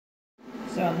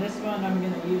So on this one I'm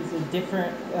going to use a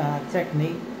different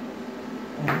technique,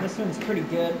 and this one's pretty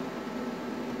good.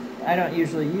 I don't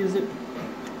usually use it,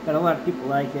 but a lot of people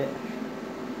like it.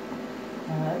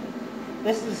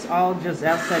 This is all just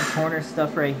outside corner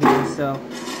stuff right here, so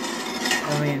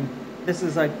I mean, this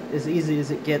is like as easy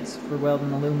as it gets for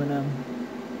welding aluminum.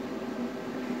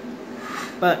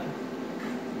 But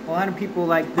a lot of people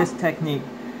like this technique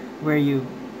where you,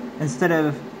 instead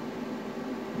of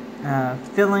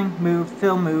filling, move,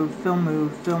 fill, move, fill,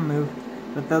 move, fill, move,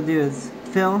 what they'll do is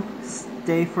fill,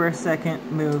 stay for a second,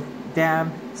 move,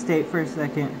 dab, stay for a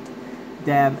second,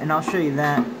 dab, and I'll show you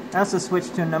that. I also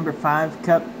switched to a number 5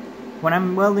 cup. When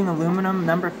I'm welding aluminum,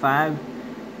 number 5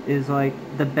 is like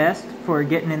the best for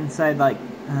getting inside like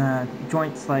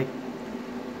joints, like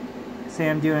say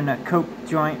I'm doing a coke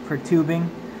joint for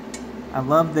tubing. I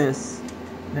love this.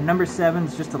 The number 7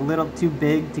 is just a little too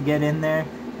big to get in there,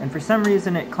 and for some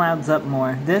reason it clouds up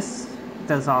more. This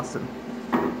does awesome.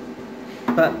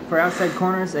 But for outside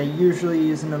corners, I usually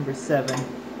use a number 7.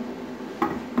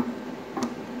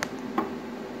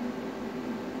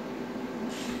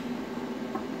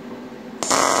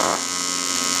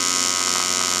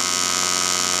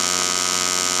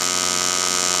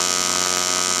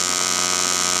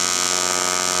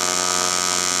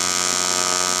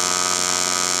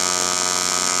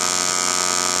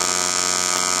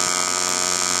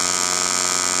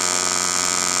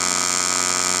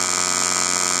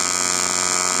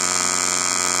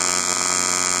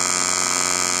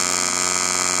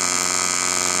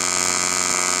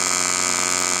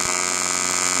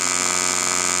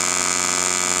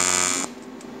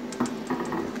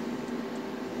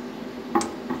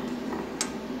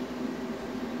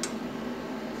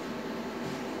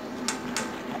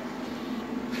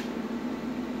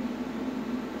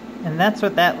 And that's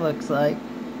what that looks like.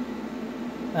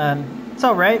 It's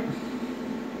alright.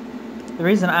 The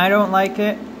reason I don't like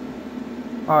it,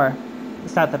 or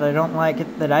it's not that I don't like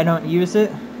it, that I don't use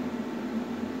it,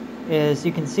 is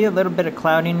you can see a little bit of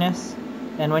cloudiness,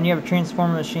 and when you have a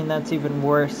transformer machine that's even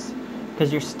worse,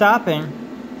 because you're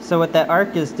stopping. So what that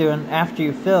arc is doing after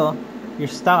you fill your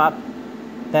stop,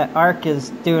 that arc is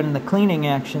doing the cleaning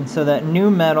action, so that new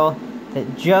metal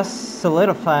that just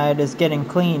solidified is getting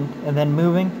cleaned and then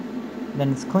moving,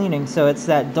 then it's cleaning. So it's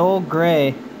that dull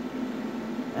gray.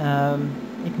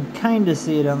 You can kind of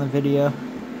see it on the video,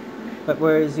 but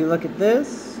whereas you look at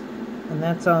this and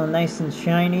that's all nice and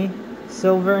shiny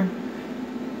silver,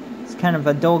 it's kind of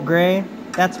a dull gray.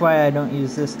 That's why I don't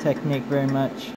use this technique very much.